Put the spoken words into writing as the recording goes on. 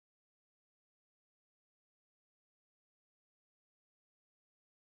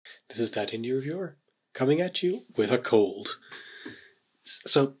This is that indie reviewer coming at you with a cold.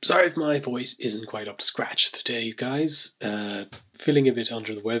 So, sorry if my voice isn't quite up to scratch today, guys. Feeling a bit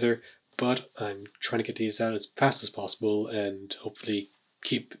under the weather, but I'm trying to get these out as fast as possible and hopefully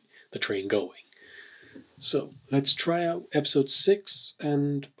keep the train going. So, let's try out episode 6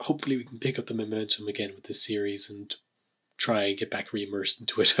 and hopefully we can pick up the momentum again with this series and try and get back re-immersed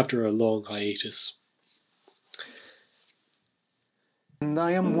into it after a long hiatus. And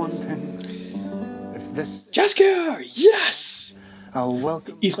I am wanting. If this Jaskier! Yes! I'll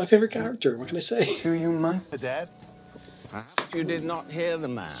welcome. He's my favourite character, what can I say? To you, my Dad? Perhaps you did not hear the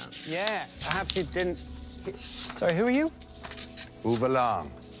man. Yeah, perhaps you didn't. Sorry, who are you? Move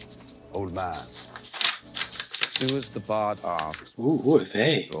along, old man. Do as the bard asks. Ooh, who are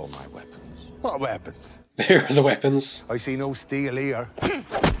they? Draw my weapons. What weapons? There are the weapons. I see no steel here.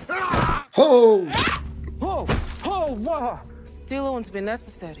 Ho! Oh, oh, whoa! Still won't be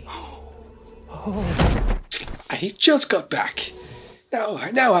necessary. He just got back. Now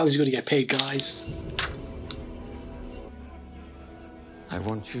how's he going to get paid, guys? I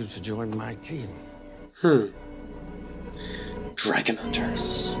want you to join my team. Dragon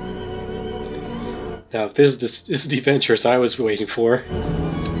Hunters. Now, this is the adventures I was waiting for.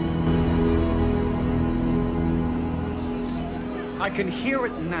 I can hear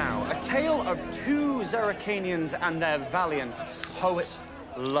it now. A tale of two Zeracanians and their valiant poet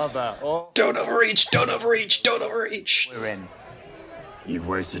lover. Oh, Don't overreach! Don't overreach! Don't overreach! we're in. You've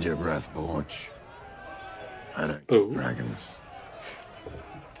wasted your breath, Borch. I don't Oh. kill dragons.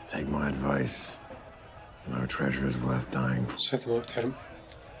 Take my advice. No treasure is worth dying for.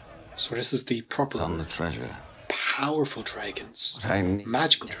 So this is the proper, On the treasure. powerful dragons. What I need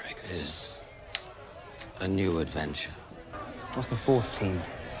Magical dragons. is a new adventure. What's the fourth team?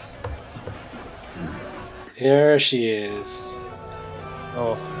 Here she is.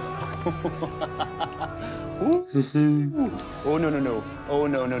 Oh. Oh, no, no, no. Oh,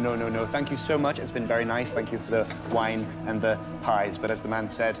 no, no, no, no, no. Thank you so much. It's been very nice. Thank you for the wine and the pies. But as the man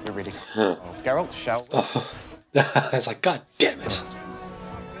said, we're really... Geralt, shall we? Oh. It's like, God damn it.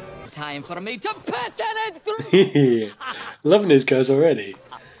 Time for me to put it. Loving these guys already.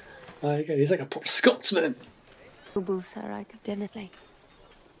 My God, he's like a proper Scotsman. Sir, I could Dennisley.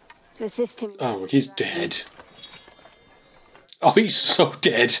 To assist him. Oh, he's dead. Oh, he's so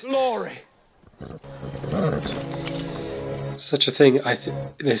dead. Glory! Such a thing, I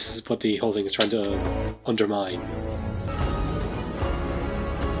think this is what the whole thing is trying to undermine.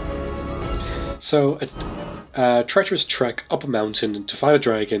 So, a treacherous trek up a mountain to fight a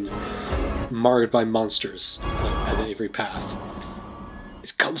dragon marred by monsters at every path.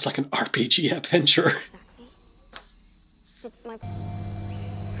 It's almost like an RPG adventure.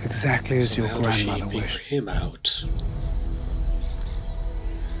 Exactly as your How does she grandmother figure wished. him out?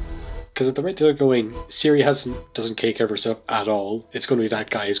 Because at the rate they're going, Ciri doesn't take care of herself at all. It's going to be that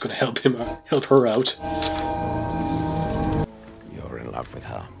guy who's going to help her out. You're in love with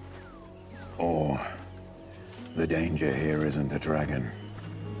her. Or the danger here isn't the dragon.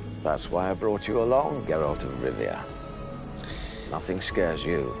 That's why I brought you along, Geralt of Rivia. Nothing scares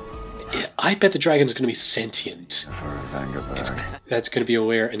you. I bet the dragon's going to be sentient. For a Vangerberg. That's going to be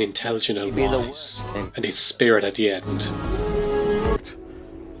aware and intelligent and Maybe the wise. worst thing. And a spirit at the end.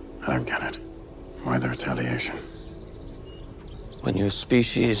 I don't get it. Why the retaliation? When your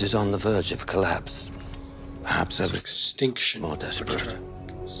species is on the verge of collapse, perhaps Of every extinction. more desperate.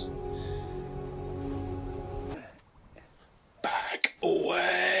 Back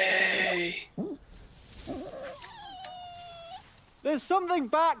away. There's something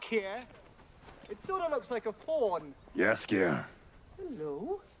back here. It sort of looks like a fawn. Yes, Gear.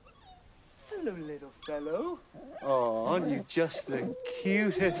 Hello? Hello, little fellow. Oh, aren't you just the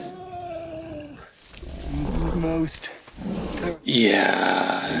cutest, most...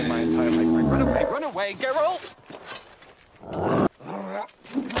 Yeah. in my entire life. Run away, Geralt!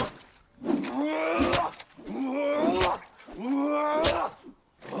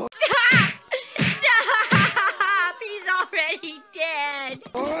 Stop! He's already dead.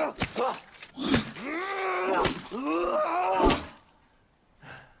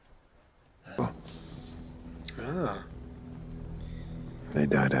 Ah, They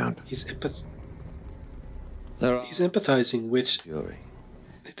died out. he's There are empathizing with fury.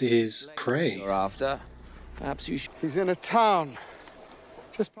 his prey. You're after. Perhaps you should. He's in a town.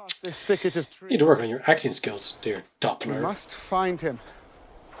 Just past this thicket of You trees. need to work on your acting skills, dear We Doppler. must find him.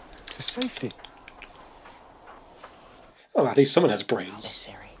 To safety. Oh, at least someone has brains.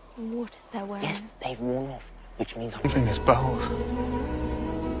 Siri. What is that wearing? Yes, they've worn off, which means Leaving his bows.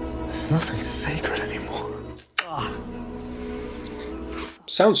 There's nothing sacred anymore.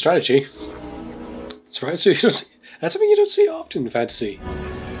 sound strategy. Surprised you don't see, that's something you don't see often in fantasy.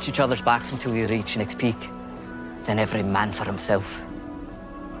 Each other's backs until we reach next peak. Then every man for himself.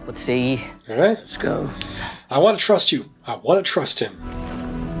 What say ye? Alright. Let's go. I want to trust you. I want to trust him.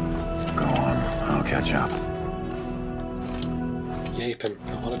 Go on, I'll catch up. Yapin,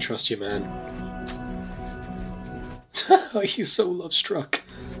 I want to trust you, man. He's so love-struck.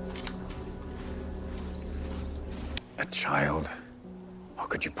 A child? What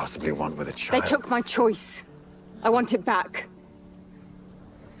could you possibly want with a child? They took my choice. I want it back.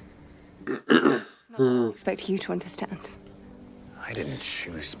 I expect you to understand. I didn't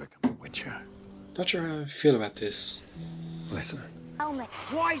choose to become a witcher. Not sure how I feel about this. Listen. Helmet.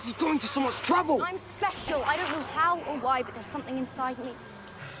 Why is he going to so much trouble? I'm special. I don't know how or why, but there's something inside me.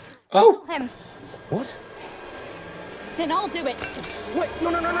 Oh! Him. What? Then I'll do it. Wait,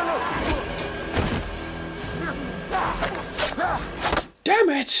 no. Damn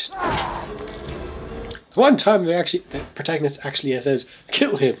it! One time the protagonist actually says,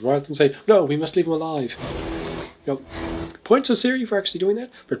 kill him, rather than say, no, we must leave him alive. You know, points of Siri for actually doing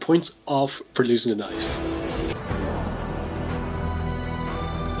that, but points off for losing a knife.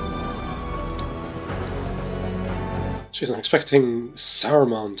 She's not expecting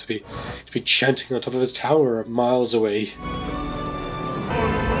Saruman to be chanting on top of his tower miles away.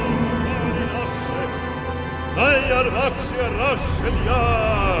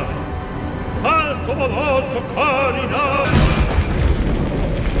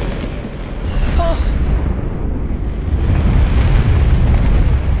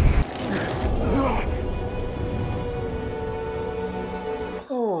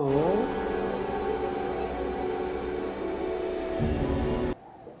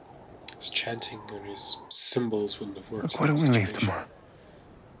 His chanting or his symbols wouldn't have worked. Why don't we leave tomorrow?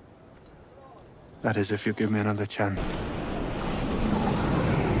 That is, if you give me another chance.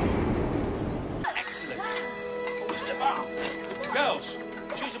 Excellent. Girls,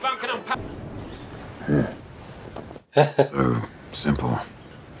 choose a bunk and unpack. So simple.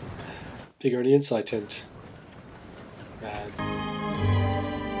 Bigger on the inside tent. Man.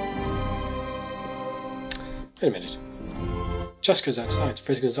 Wait a minute. Jessica's outside,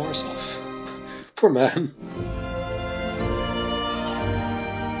 freezing his arse off. Poor man.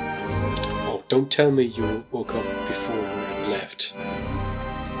 Oh, don't tell me you woke up before and left.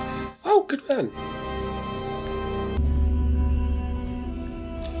 Oh, good man.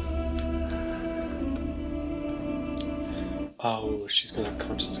 Oh, she's gonna have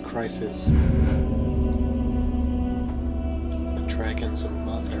conscious crisis. The dragon's a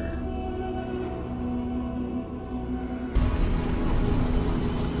mother.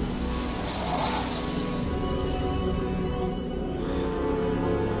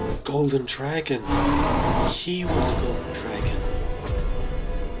 Golden dragon. He was a golden dragon.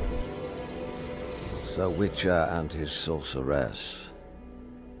 Sir Witcher and his sorceress.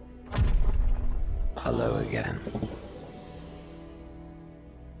 Hello again.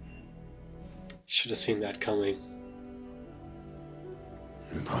 Should have seen that coming.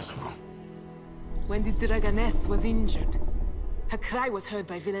 Impossible. When the dragoness was injured, her cry was heard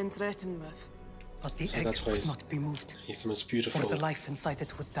by villain Threatenworth. But the So egg that's why could not be moved. He's the most beautiful. Or the life inside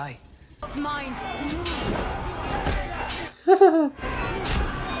it would die. It's mine.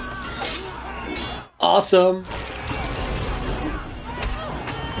 Awesome!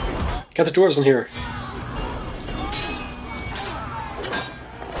 Got the dwarves in here.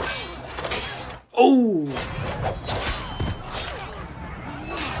 Oh!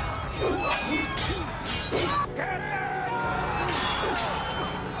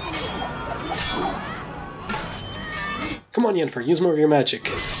 Come on, Yennefer, use more of your magic.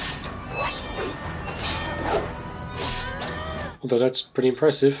 Although that's pretty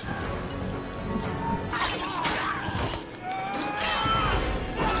impressive.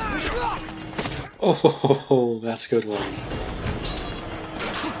 Oh, that's a good one.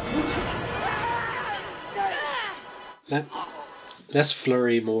 Less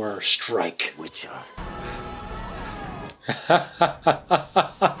flurry, more strike. Witcher.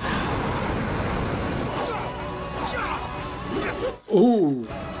 Ooh.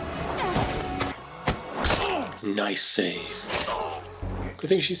 Nice save. Good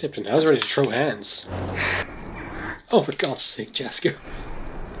thing she stepped in. I was ready to throw hands. Oh, for God's sake, Jessica.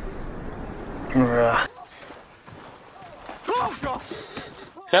 Oh, God!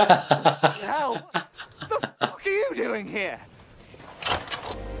 Hell! What the fuck are you doing here?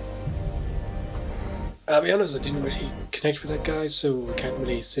 I'll be honest, I didn't really connect with that guy, so I can't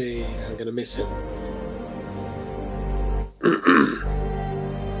really say I'm gonna miss him.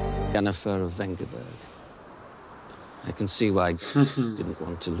 Yennefer of Vengerberg. I can see why I didn't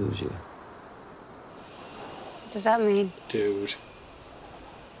want to lose you. What does that mean? Dude.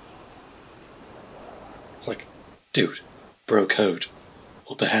 It's like, dude, bro code.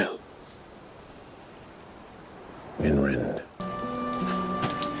 What the hell? Inrind.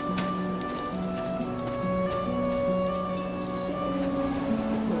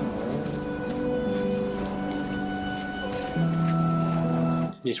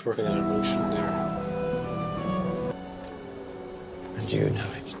 Need to work on that emotion there. And you know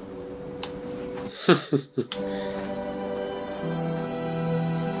it.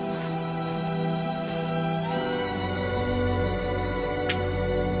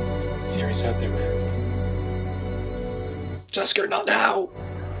 Serious out there, man. Jasker, not now!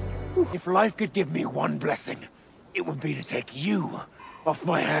 If life could give me one blessing, it would be to take you off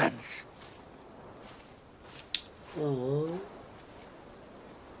my hands. Aww.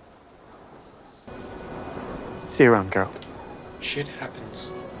 See you around, Geralt. Shit happens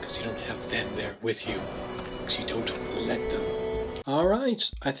because you don't have them there with you. Because you don't let them.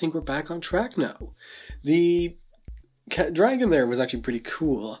 Alright, I think we're back on track now. The dragon there was actually pretty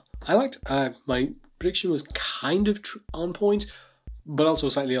cool. I liked, my prediction was kind of on point, but also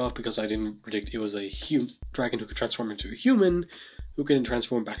slightly off because I didn't predict it was a dragon who could transform into a human, who could then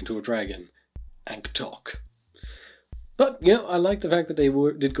transform back into a dragon, and could talk. But yeah, I like the fact that they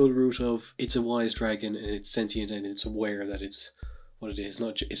did go the route of it's a wise dragon and it's sentient and it's aware that it's what it is.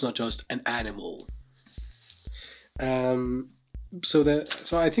 It's not just an animal. So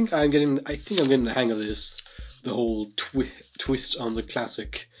I think I'm getting the hang of this. The whole twist on the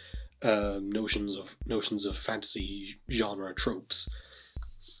classic notions of fantasy genre tropes.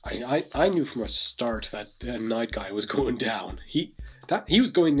 I knew from the start that the night guy was going down. He was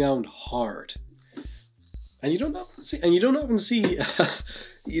going down hard. And you don't often see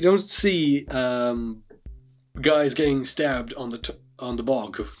guys getting stabbed on the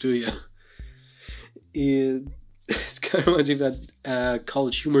bog, do you? It's kind of reminds me of that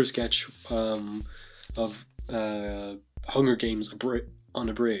college humor sketch of Hunger Games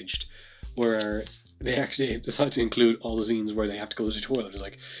Unabridged, where they actually decide to include all the scenes where they have to go to the toilet. It's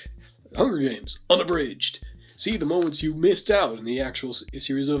like Hunger Games Unabridged. See the moments you missed out in the actual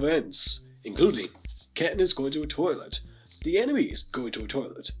series of events, including Katniss going to a toilet, the enemies going to a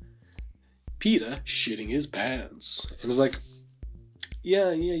toilet, Peter shitting his pants. And it's like,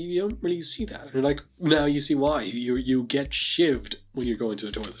 yeah, you don't really see that. And you're like, now you see why. You get shivved when you're going to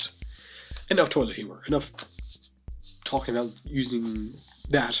a toilet. Enough toilet humor. Enough talking about using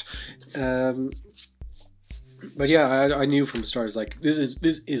that. But yeah, I knew from the start, it's like, this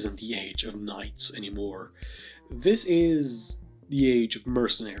isn't the age of knights anymore. This is the age of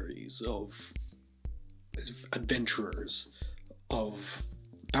mercenaries, of adventurers, of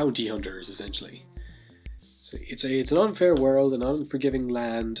bounty hunters, essentially. So it's an unfair world, an unforgiving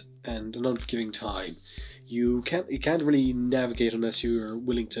land, and an unforgiving time. You can't really navigate unless you're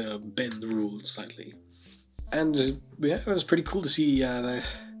willing to bend the rules slightly. And yeah, it was pretty cool to see that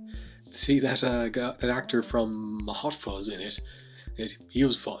actor from Hot Fuzz in it. He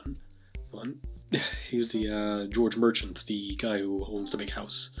was fun. He was the George Merchant, the guy who owns the big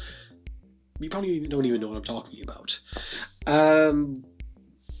house. You probably don't even know what I'm talking about. And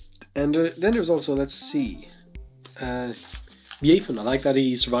then there's also, let's see, Yapen. I like that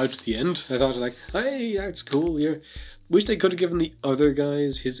he survived to the end. I thought, like, hey, that's cool. Wish they could have given the other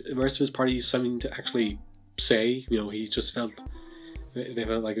guys, the rest of his party, something to actually say. You know, they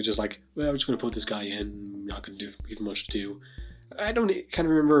felt like it's just like, well, I'm just going to put this guy in. Not going to give him much to do. I don't kind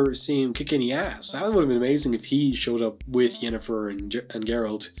of remember seeing him kick any ass. That would have been amazing if he showed up with Yennefer and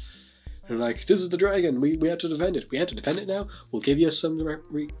Geralt. And like, this is the dragon. We have to defend it. We have to defend it now. We'll give you some.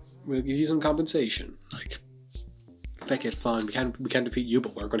 We'll give you some compensation. Like, feck it, fine. We can't defeat you,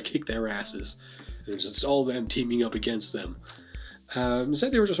 but we're going to kick their asses. And it's just all them teaming up against them.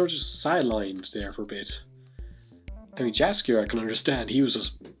 Instead, they were just sort of sidelined there for a bit. I mean, Jaskier, I can understand. He was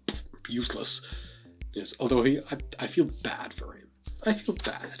just useless. Yes, although I feel bad for him. I feel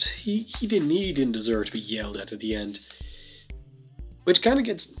bad. He didn't deserve to be yelled at the end. Which kind of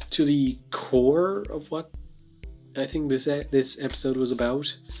gets to the core of what I think this episode was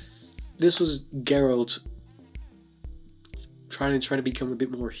about. This was Geralt trying to become a bit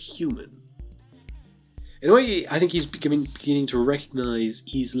more human. In a way, I think he's beginning to recognize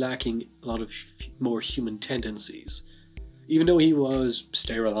he's lacking a lot of more human tendencies. Even though he was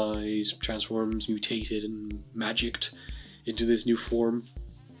sterilized, transformed, mutated, and magicked into this new form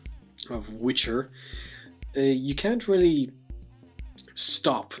of Witcher, you can't really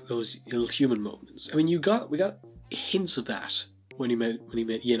stop those ill-human moments. I mean, we got hints of that when he met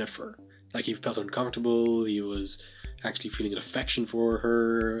Yennefer. Like, he felt uncomfortable. He was actually feeling an affection for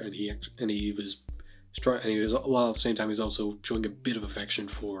her, and he was while at the same time he's also showing a bit of affection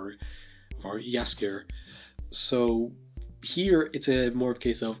for Jaskier. So here it's a more of a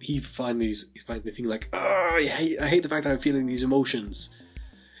case of he's finally thinking like, oh, I hate the fact that I'm feeling these emotions.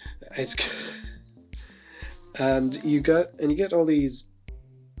 It's and you get all these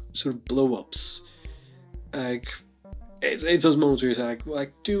sort of blow-ups. Like it's those moments where you're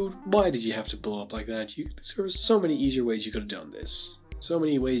like, dude, why did you have to blow up like that? There were so many easier ways you could have done this. So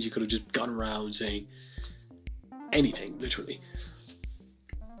many ways you could have just gone around saying anything, literally.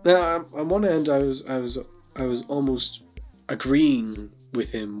 Now, on one end, I was almost agreeing with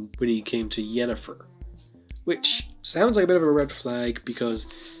him when he came to Yennefer, which sounds like a bit of a red flag because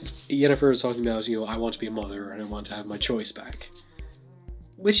Yennefer is talking about, I want to be a mother and I want to have my choice back,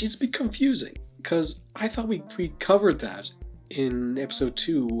 which is a bit confusing because I thought we covered that in episode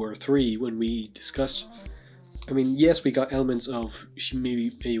 2 or 3 when we discussed. I mean, yes, we got elements of she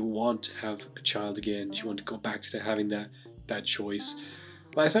may want to have a child again. She wanted to go back to having that choice.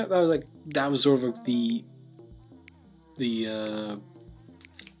 But I thought that was sort of like the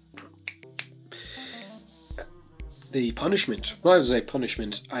punishment. Well, I would say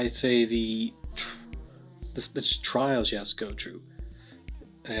punishment. I'd say the trial she has to go through.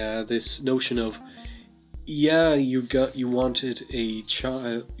 This notion of, yeah, you wanted a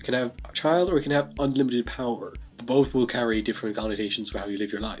child. You can have a child or you can have unlimited power. Both will carry different connotations for how you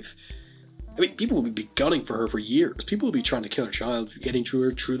live your life. I mean, people will be gunning for her for years. People will be trying to kill her child, getting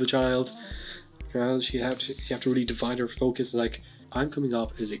through the child. She have to really divide her focus. Like, I'm coming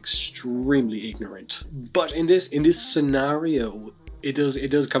off as extremely ignorant. But in this scenario, it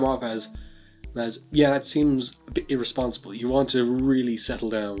does come off as yeah, that seems a bit irresponsible. You want to really settle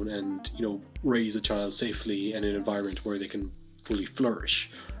down and raise a child safely in an environment where they can fully flourish,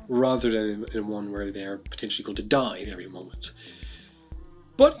 rather than in one where they are potentially going to die at every moment.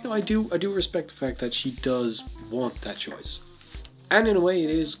 But I do respect the fact that she does want that choice, and in a way, it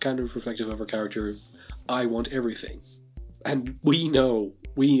is kind of reflective of her character. I want everything, and we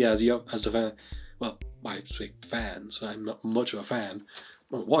as the fan. Well, I say fans. I'm not much of a fan.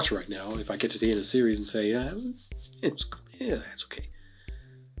 I won't watch it right now. If I get to the end of the series and say, it's okay.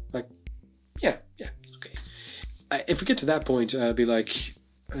 Like, yeah, it's okay. If we get to that point, I'd be like,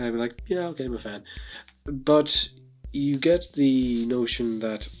 yeah, okay, I'm a fan. But you get the notion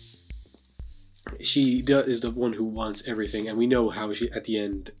that she is the one who wants everything, and we know how she, at the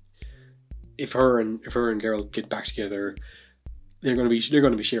end, if her and Geralt get back together, they're going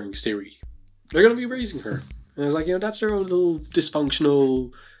to be sharing Ciri. They're going to be raising her. And I was like, that's their own little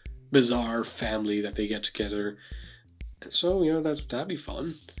dysfunctional, bizarre family that they get together. And so, that'd be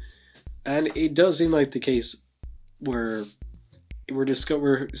fun. And it does seem like the case where we're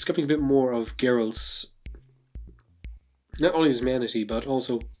discovering a bit more of Geralt's, not only his humanity, but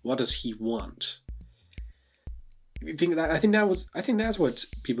also what does he want. I think that's what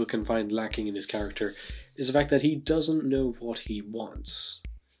people can find lacking in his character, is the fact that he doesn't know what he wants.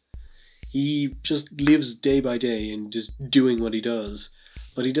 He just lives day by day and just doing what he does,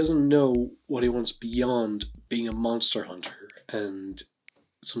 but he doesn't know what he wants beyond being a monster hunter and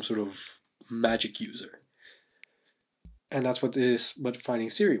some sort of magic user. And that's what finding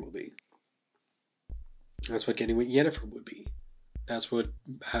Ciri will be. That's what getting with Yennefer would be. That's what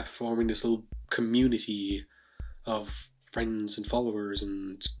forming this little community of friends and followers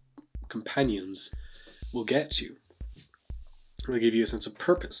and companions will get you. It'll give you a sense of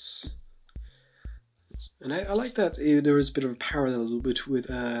purpose. And I like that there was a bit of a parallel with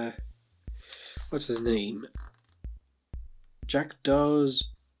what's his name? Jack Dawes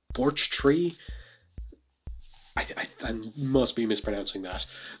Porch Tree? I must be mispronouncing that.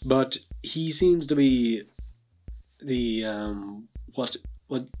 But he seems to be the what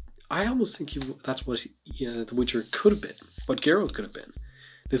I almost think that's what the Witcher could have been. What Geralt could have been.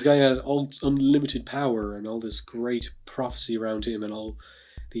 This guy had all unlimited power and all this great prophecy around him and all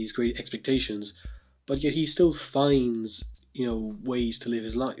these great expectations. But yet he still finds, ways to live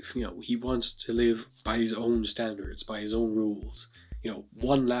his life. He wants to live by his own standards, by his own rules.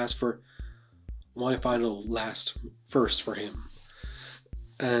 One final last first for him.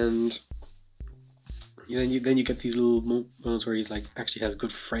 And then you get these little moments where he's actually has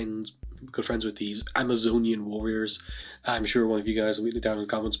good friends with these Amazonian warriors. I'm sure one of you guys will be down in the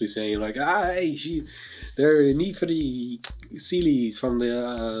comments will be saying they're neat for the Sealies from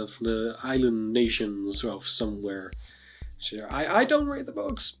the island nations of somewhere. Sure, I don't read the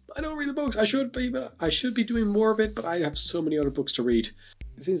books. I should be, but I should be doing more of it. But I have so many other books to read.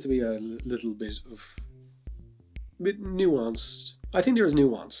 It seems to be a little bit nuanced. I think there is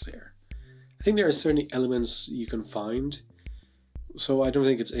nuance there, I think there are certainly elements you can find. So I don't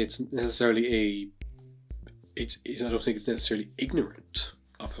think it's necessarily I don't think it's necessarily ignorant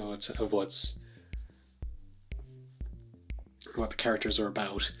of what the characters are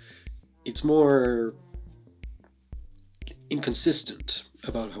about. It's more inconsistent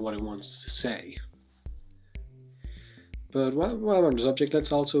about what it wants to say. But while I'm on the subject,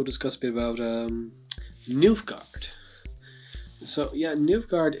 let's also discuss a bit about Nilfgaard. So yeah,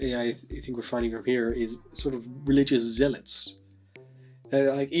 Nilfgaard, I think we're finding from here, is sort of religious zealots.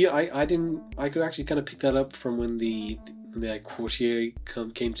 I could actually kind of pick that up from when the courtier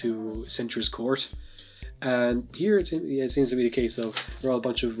came to Centra's court, and here it seems to be the case of there are a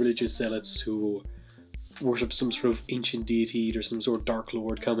bunch of religious zealots who worship some sort of ancient deity. There's some sort of dark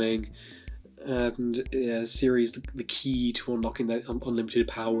lord coming, and Ciri's the key to unlocking that unlimited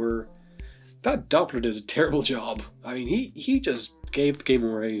power. That Doppler did a terrible job. I mean, he just gave the game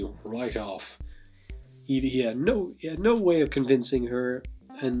away right off. He had no way of convincing her,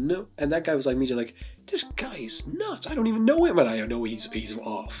 and that guy was like immediately like, this guy's nuts. I don't even know him, and I know he's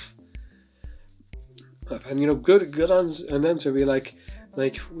off. And good on them to be like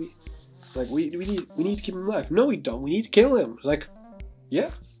we need to keep him alive. No, we don't. We need to kill him. Like, yeah.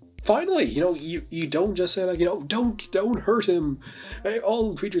 Finally, you don't just say like, don't hurt him.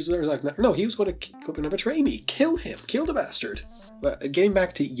 All creatures are like, no, he was going to betray me. Kill him. Kill the bastard. But getting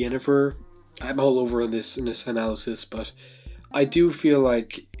back to Yennefer, I'm all over on this in this analysis, but I do feel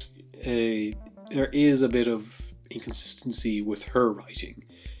like there is a bit of inconsistency with her writing.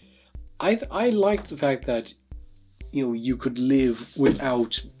 I like the fact that you could live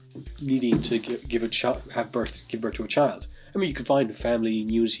without needing to give birth to a child. I mean, you can find family,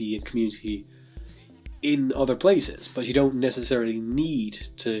 unity, and community in other places, but you don't necessarily need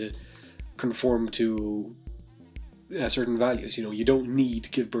to conform to certain values. You don't need to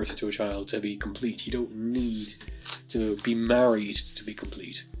give birth to a child to be complete. You don't need to be married to be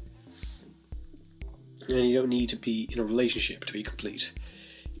complete. And you don't need to be in a relationship to be complete.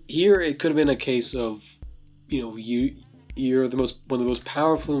 Here, it could have been a case of, you're one of the most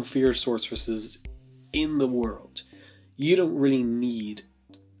powerful and fierce sorceresses in the world. You don't really need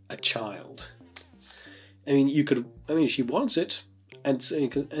a child. I mean, she wants it, and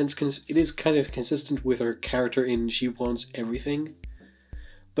it is kind of consistent with her character in she wants everything,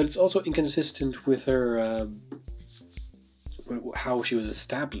 but it's also inconsistent with her how she was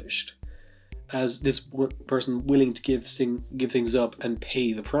established as this person willing to give things up and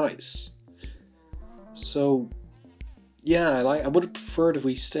pay the price. So, yeah, I would have preferred if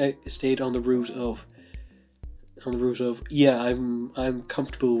we stayed on the route of. Yeah, I'm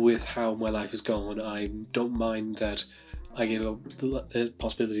comfortable with how my life is going. I don't mind that I gave up the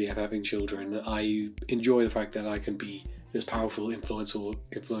possibility of having children. I enjoy the fact that I can be this powerful, influential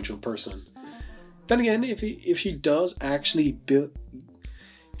person. Then again, if she does actually build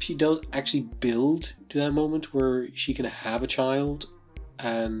to that moment where she can have a child,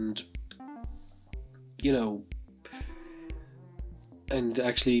 and and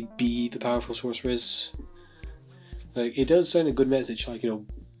actually be the powerful sorceress. Like, it does send a good message, like,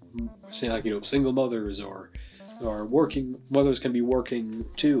 say like, single mothers or working mothers can be working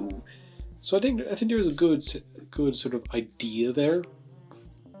too. So I think there's a good sort of idea there,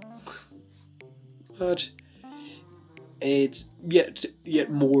 but it's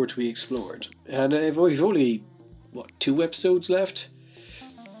yet more to be explored. And we've only 2 episodes left,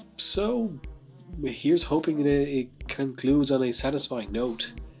 so here's hoping that it concludes on a satisfying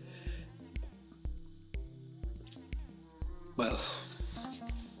note. Well,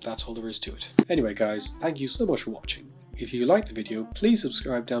 that's all there is to it. Anyway guys, thank you so much for watching. If you liked the video, please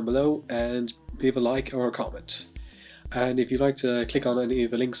subscribe down below and leave a like or a comment. And if you'd like to click on any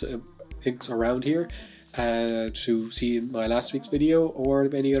of the links around here to see my last week's video or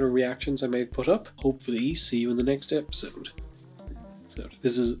any other reactions I may have put up, hopefully see you in the next episode. So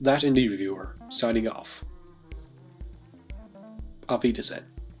this is That Indie Reviewer signing off. Auf Wiedersehen.